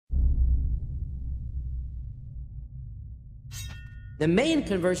The main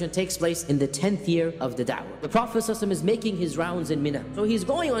conversion takes place in the 10th year of the da'wah. The Prophet ﷺ is making his rounds in Mina. So he's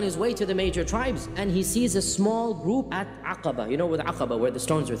going on his way to the major tribes, and he sees a small group at Aqaba. You know where the Aqaba, where the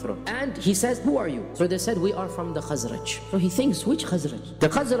stones are thrown. And he says, who are you? So they said, we are from the Khazraj. So he thinks, which Khazraj? The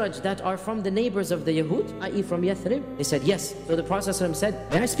Khazraj that are from the neighbors of the Yahud, i.e. from Yathrib? They said, yes. So the Prophet ﷺ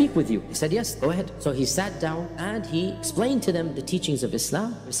said, may I speak with you? He said, yes, go ahead. So he sat down and he explained to them the teachings of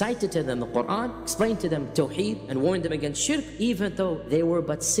Islam, recited to them the Quran, explained to them Tawheed, and warned them against shirk, even though they were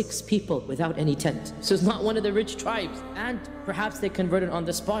but 6 people without any tent. So it's not one of the rich tribes. And perhaps they converted on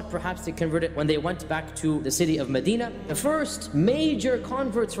the spot, perhaps they converted when they went back to the city of Medina. The first major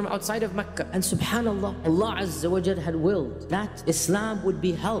converts from outside of Mecca. And subhanallah, Allah Azza wa Jal had willed that Islam would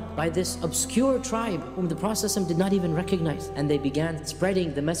be helped by this obscure tribe whom the Prophet did not even recognize. And they began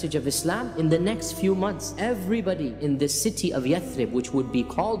spreading the message of Islam. In the next few months, everybody in the city of Yathrib, which would be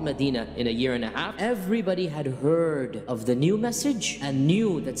called Medina in a year and a half, everybody had heard of the new message and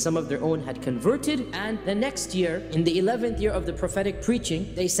knew that some of their own had converted. And the next year, in the 11th year of the prophetic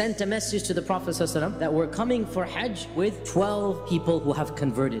preaching, they sent a message to the Prophet ﷺ that we're coming for Hajj with 12 people who have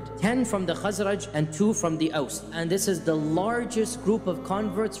converted, 10 from the Khazraj and 2 from the Aus. And this is the largest group of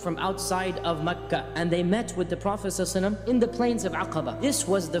converts from outside of Mecca. And they met with the Prophet ﷺ in the plains of Aqaba. This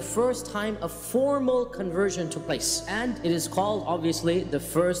was the first time a formal conversion took place, and it is called obviously the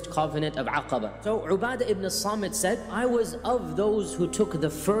first covenant of Aqaba. So Ubadah ibn Samit said, I was of those who took the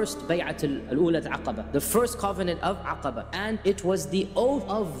first bay'at al-ula Aqaba, the first covenant of Aqaba, and it was the oath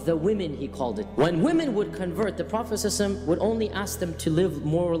of the women, he called it. When women would convert, the Prophet ﷺ would only ask them to live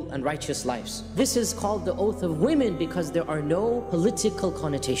moral and righteous lives. This is called the oath of women because there are no political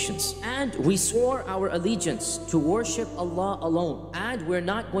connotations. And we swore our allegiance to worship Allah alone, and we're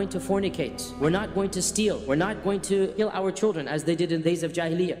not going to fornicate, we're not going to steal, we're not going to kill our children as they did in the days of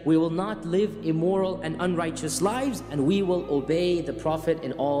Jahiliyyah. We will not live immoral and unrighteous lives, and we will obey the Prophet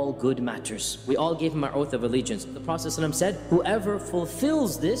in all good matters. We all gave him our oath of allegiance. The Prophet ﷺ said, whoever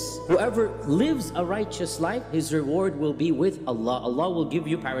fulfills this, whoever lives a righteous life, his reward will be with Allah. Allah will give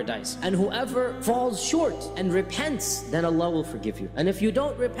you paradise. And whoever falls short and repents, then Allah will forgive you. And if you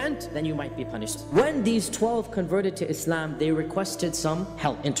don't repent, then you might be punished. When these 12 converted to Islam, they requested some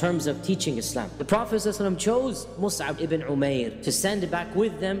help in terms of teaching Islam. The Prophet ﷺ chose Mus'ab ibn Umair to send back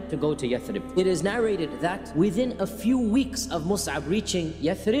with them to go to Yathrib. It is narrated that within a few weeks of Mus'ab reaching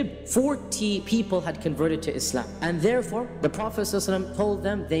Yathrib, 40 people had converted to Islam. And therefore, the Prophet ﷺ told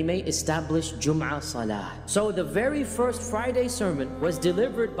them they may establish Jum'ah Salah. So the very first Friday sermon was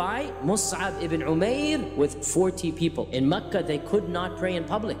delivered by Mus'ab ibn Umair with 40 people. In Mecca, they could not pray in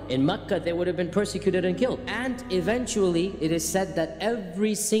public. In Mecca, they would have been persecuted and killed. And eventually, it is said that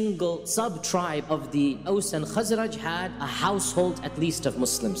every single sub-tribe of the Aus and Khazraj had a household at least of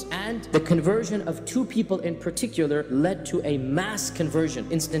Muslims. And the conversion of 2 people in particular led to a mass conversion,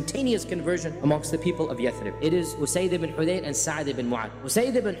 instantaneous conversion amongst the people of Yathrib. It is Usayd ibn Hudayr and Sa'd ibn Mu'adh.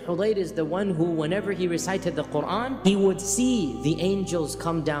 Usayd ibn Hudayr is the one who, whenever he recited the Quran, he would see the angels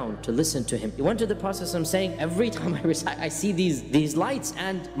come down to listen to him. He went to the Prophet saying, every time I recite, I see these lights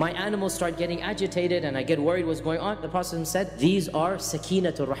and my animals start getting agitated and I get worried what's going on. The Prophet said, these are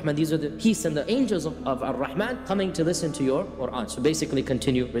Sakinatul Rahman, these are the peace and the angels of Ar-Rahman coming to listen to your Quran. So basically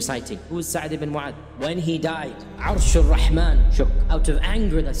continue reciting. Who's Sa'd ibn Mu'adh? When he died, Arsh ar-Rahman shook out of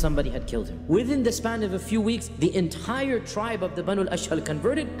anger that somebody had killed him. Within the span of a few weeks, the entire tribe of the Banu al-Ashhal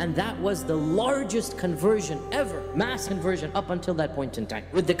converted, and that was the largest conversion ever, mass conversion up until that point in time,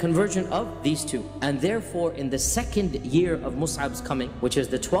 with the conversion of these 2. And therefore, in the 2nd year of Mus'ab's coming, which is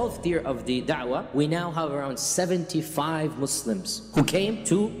the 12th year of the da'wah, we now have around 75 Muslims who came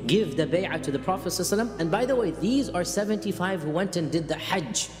to give the bay'ah to the Prophet ﷺ. And by the way, these are 75 who went and did the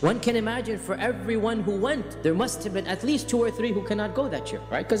Hajj. One can imagine for everyone who went, there must have been at least 2 or 3 who cannot go that year,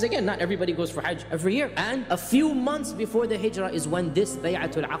 right? Because again, not everybody goes for Hajj every year. And a few months before the Hijrah is when this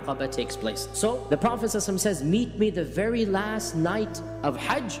Bay'atul Aqaba takes place. So the Prophet ﷺ says, meet me the very last night of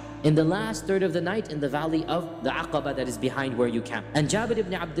Hajj, in the last third of the night in the valley of the Aqaba that is behind where you camp. And Jabir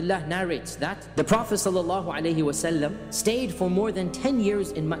ibn Abdullah narrates that the Prophet ﷺ stayed for more than 10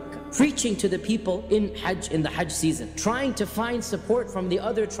 years in Mecca, preaching to the people in Hajj, in the Hajj season, trying to find support from the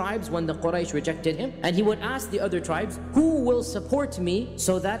other tribes when the Quraysh rejected him. And he would ask the other tribes, who will support me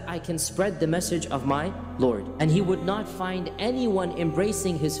so that I can spread the message of my Lord? And he would not find anyone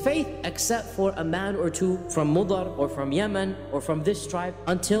embracing his faith except for a man or 2 from Mudar or from Yemen or from this tribe,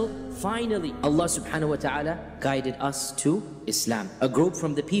 until finally Allah subhanahu wa ta'ala guided us to Islam. A group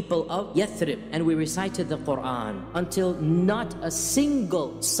from the people of Yathrib, and we recited the Quran until not a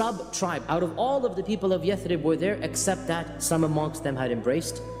single sub-tribe out of all of the people of Yathrib were there, except that some amongst them had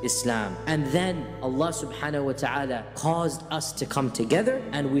embraced Islam. And then Allah subhanahu wa ta'ala caused us to come together,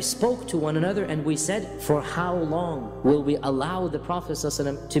 and we spoke to one another, and we said, for how long will we allow the Prophet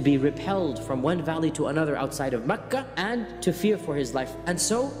ﷺ to be repelled from one valley to another outside of Mecca, and to fear for his life? And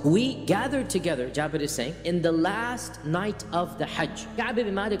so we gathered together, Jabir is saying, in the last night of the Hajj. Ka'b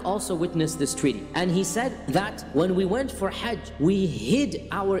ibn Malik also witnessed this treaty, and he said that when we went for Hajj, we hid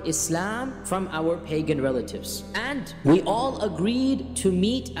our Islam from our pagan relatives, and we all agreed to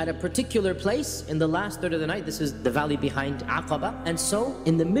meet at a particular place in the last third of the night. This is the valley behind Aqaba. And so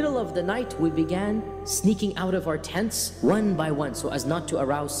in the middle of the night, we began sneaking out of our tents one by one so as not to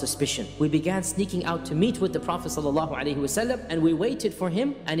arouse suspicion. We began sneaking out to meet with the Prophet ﷺ, and we waited for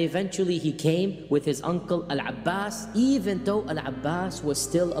him, and eventually he came with his uncle Al-Abbas, even though Al-Abbas was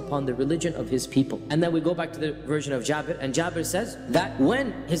still upon the religion of his people. And then we go back to the version of Jabir, and Jabir says that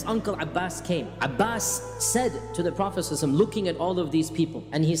when his uncle Abbas came, Abbas said to the Prophet ﷺ, looking at all of these people,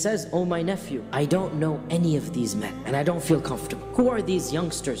 and he says, oh my nephew, I don't know any of these men, and I don't feel comfortable. Who are these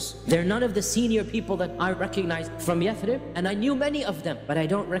youngsters? They're none of the senior people that I recognize from Yathrib, and I knew many of them, but I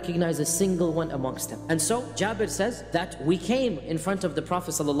don't recognize a single one amongst them. And so Jabir says that we came in front of the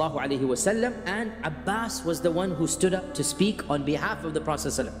Prophet ﷺ, and Abbas was the one who stood up to speak on behalf of the Prophet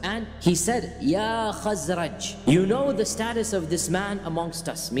ﷺ. And he said, Ya Khazraj, you know the status of this man amongst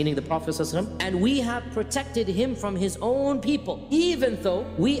us, meaning the Prophet ﷺ, and we have protected him from his own people, even though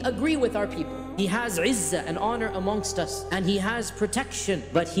we agree with our people. He has izzah and honor amongst us, and he has protection,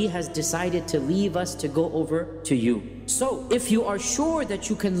 but he has decided to leave us to go over to you. So if you are sure that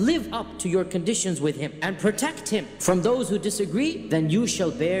you can live up to your conditions with him and protect him from those who disagree, then you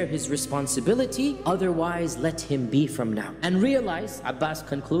shall bear his responsibility. Otherwise, let him be from now. And realize, Abbas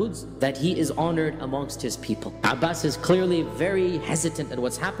concludes, that he is honored amongst his people. Abbas is clearly very hesitant at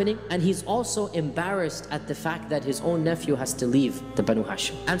what's happening, and he's also embarrassed at the fact that his own nephew has to leave the Banu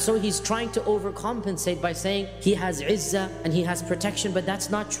Hashim. And so he's trying to overcompensate by saying he has izzah and he has protection, but that's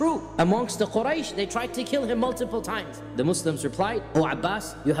not true. Amongst the Quraysh, they tried to kill him multiple times. The Muslims replied, O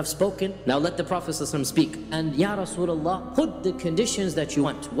Abbas, you have spoken, now let the Prophet ﷺ speak. And Ya Rasulullah, put the conditions that you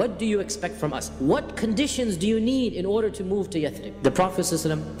want. What do you expect from us? What conditions do you need in order to move to Yathrib? The Prophet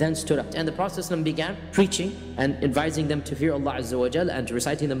ﷺ then stood up, and the Prophet ﷺ began preaching and advising them to fear Allah Azza wa Jal and to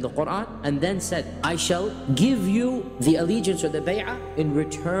reciting them the Quran, and then said, I shall give you the allegiance or the bay'ah in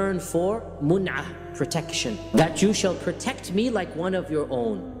return for mun'ah, protection, that you shall protect me like one of your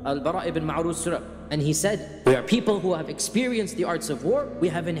own. Al-Bara ibn Ma'rur Surah. And he said, we are people who have experienced the arts of war. We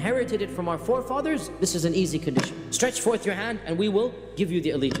have inherited it from our forefathers. This is an easy condition. Stretch forth your hand and we will give you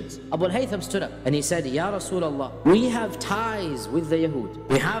the allegiance. Abu al-Haytham stood up and he said, Ya Rasulullah, we have ties with the Yahud.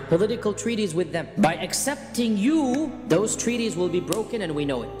 We have political treaties with them. By accepting you, those treaties will be broken, and we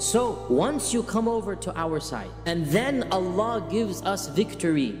know it. So once you come over to our side and then Allah gives us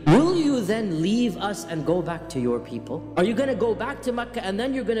victory, will you then leave us and go back to your people? Are you going to go back to Mecca and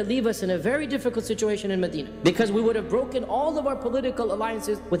then you're going to leave us in a very difficult situation in Medina? Because we would have broken all of our political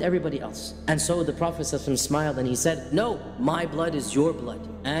alliances with everybody else. And so the Prophet ﷺ smiled and he said, no, my blood is your blood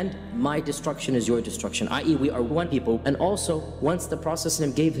and my destruction is your destruction, i.e. we are one people. And also, once the Prophet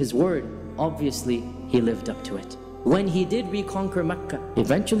ﷺ gave his word, obviously he lived up to it. When he did reconquer Mecca,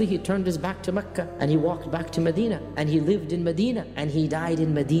 eventually he turned his back to Mecca and he walked back to Medina, and he lived in Medina, and he died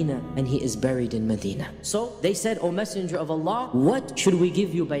in Medina, and he is buried in Medina. So they said, O Messenger of Allah, what should we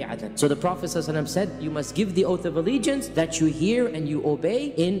give you bay'ah? So the Prophet ﷺ said, you must give the oath of allegiance that you hear and you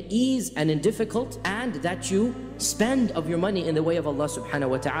obey in ease and in difficult, and that you spend of your money in the way of Allah subhanahu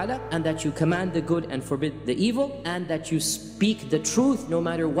wa ta'ala, and that you command the good and forbid the evil, and that you speak the truth no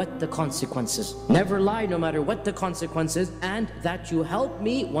matter what the consequences. Never lie no matter what the consequences, and that you help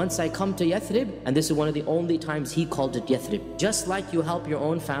me once I come to Yathrib. And this is one of the only times he called it Yathrib. Just like you help your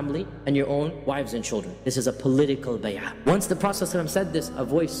own family and your own wives and children. This is a political bay'ah. Once the Prophet ﷺ said this, a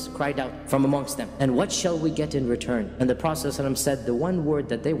voice cried out from amongst them, and what shall we get in return? And the Prophet ﷺ said the one word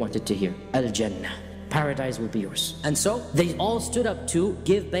that they wanted to hear, Al-Jannah. Paradise will be yours. And so they all stood up to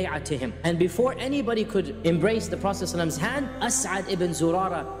give bay'ah to him. And before anybody could embrace the Prophet's hand, As'ad ibn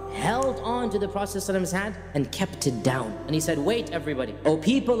Zurara held on to the Prophet's hand and kept it down. And he said, wait everybody, O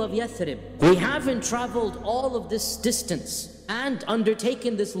people of Yathrib, we haven't traveled all of this distance and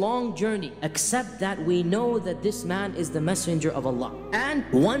undertaken this long journey, except that we know that this man is the messenger of Allah. And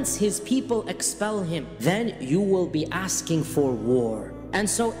once his people expel him, then you will be asking for war. And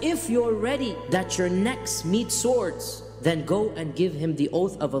so if you're ready that your necks meet swords, then go and give him the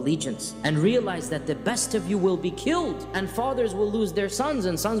oath of allegiance, and realize that the best of you will be killed, and fathers will lose their sons,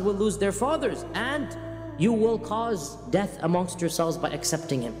 and sons will lose their fathers, and you will cause death amongst yourselves by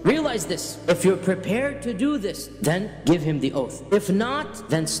accepting him. Realize this. If you're prepared to do this, then give him the oath. If not,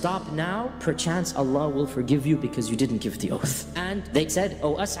 then stop now. Perchance Allah will forgive you because you didn't give the oath. And they said,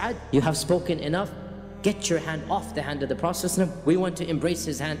 "O As'ad, you have spoken enough. Get your hand off the hand of the Prophet. We want to embrace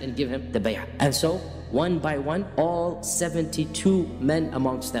his hand and give him the bay'ah." And so, one by one, all 72 men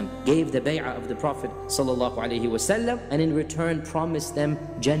amongst them gave the bay'ah of the Prophet ﷺ, and in return promised them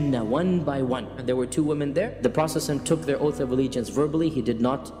Jannah one by one. And there were 2 women there. The Prophet took their oath of allegiance verbally. He did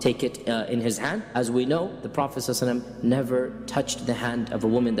not take it in his hand. As we know, the Prophet ﷺ never touched the hand of a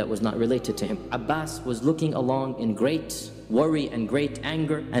woman that was not related to him. Abbas was looking along in great worry and great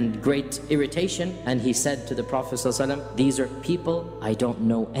anger and great irritation, and he said to the Prophet ﷺ, "These are people, I don't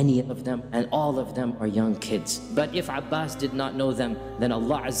know any of them, and all of them are young kids." But if Abbas did not know them, then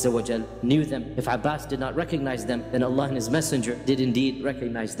Allah Azza wa Jal knew them. If Abbas did not recognize them, then Allah and His Messenger did indeed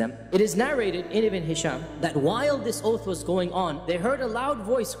recognize them. It is narrated in Ibn Hisham that while this oath was going on, they heard a loud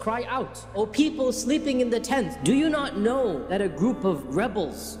voice cry out, "O people sleeping in the tents, do you not know that a group of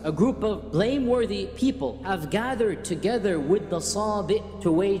rebels, a group of blameworthy people have gathered together with the Sabi'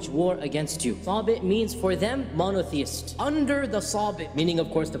 to wage war against you?" Sabi' means for them monotheist. Under the Sabi', meaning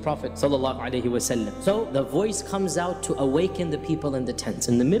of course the Prophet ﷺ. So the voice comes out to awaken the people in the tents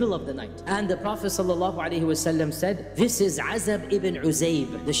in the middle of the night. And the Prophet ﷺ said, "This is Azab ibn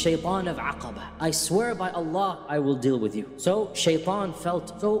Uzayb, the shaitan of Aqaba. I swear by Allah, I will deal with you." So shaitan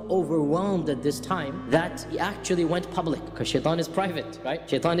felt so overwhelmed at this time that he actually went public, because shaitan is private, right?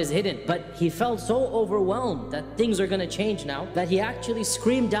 Shaitan is hidden. But he felt so overwhelmed that things are going to change now, that he actually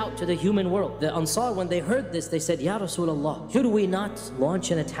screamed out to the human world. The Ansar, when they heard this, they said, "Ya Rasulullah, should we not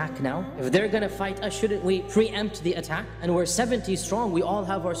launch an attack now? If they're going to fight us, shouldn't we preempt the attack? And we're 70 strong, we all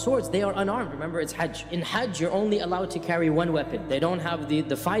have our swords. They are unarmed." Remember, it's Hajj. In Hajj, you're only allowed to carry one weapon. They don't have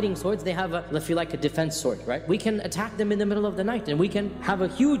the fighting swords. They have, if you like, a defense sword, right? We can attack them in the middle of the night, and we can have a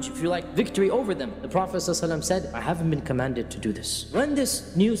huge, if you like, victory over them. The Prophet ﷺ said, "I haven't been commanded to do this." When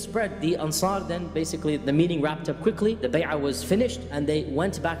this news spread, the Ansar then, basically, the meeting wrapped up quickly. The bay'ah was finished, and they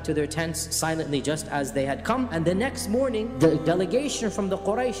went back to their tents silently, just as they had come. And the next morning, the delegation from the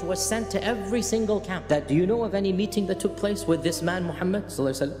Quraysh was sent to every single camp. That, "Do you know of any meeting that took place with this man Muhammad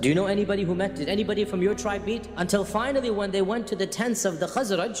ﷺ? Do you know anybody who met? Did anybody from your tribe meet?" Until finally, when they went to the tents of the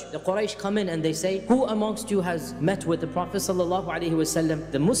Khazraj, the Quraysh come in and they say, "Who amongst you has met with the Prophet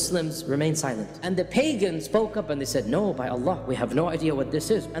ﷺ?" The Muslims remained silent, and the pagans spoke up and they said, "No, by Allah, we have no idea what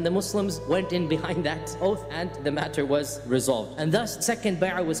this is." And the Muslims went in behind that oath, and the matter was resolved. And thus, second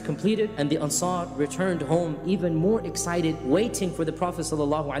bay'ah was completed, and the Ansar returned home even more excited, waiting for the Prophet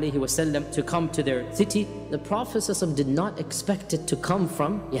ﷺ to come to their city. The Prophet ﷺ did not expect it to come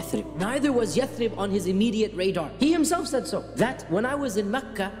from Yathrib. Neither was Yathrib on his immediate radar. He himself said so, that when I was in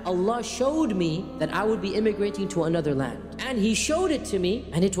Mecca, Allah showed me that I would be immigrating to another land. And He showed it to me,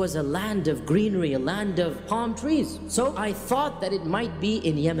 and it was a land of greenery, a land of palm trees. So I thought that it might be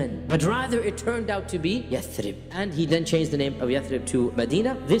in Yemen, but rather it turned out to be Yathrib. And He then changed the name of Yathrib to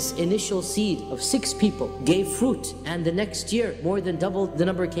Medina. This initial seed of 6 people gave fruit, and the next year more than double the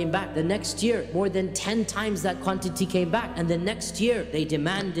number came back. The next year more than 10 times that quantity came back. And the next year they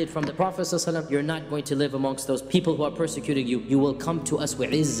demanded from the Prophet ﷺ, "You're not going to live amongst those people who are persecuting you. You will come to us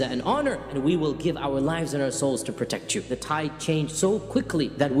with izzah and honor, and we will give our lives and our souls to protect you." The tide changed so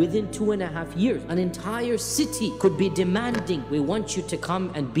quickly that within 2.5 years, an entire city could be demanding, "We want you to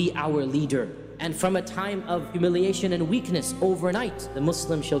come and be our leader." And from a time of humiliation and weakness, overnight, the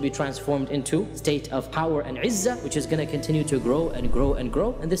Muslims shall be transformed into a state of power and izzah, which is going to continue to grow and grow and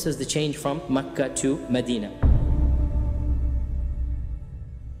grow. And this is the change from Mecca to Medina.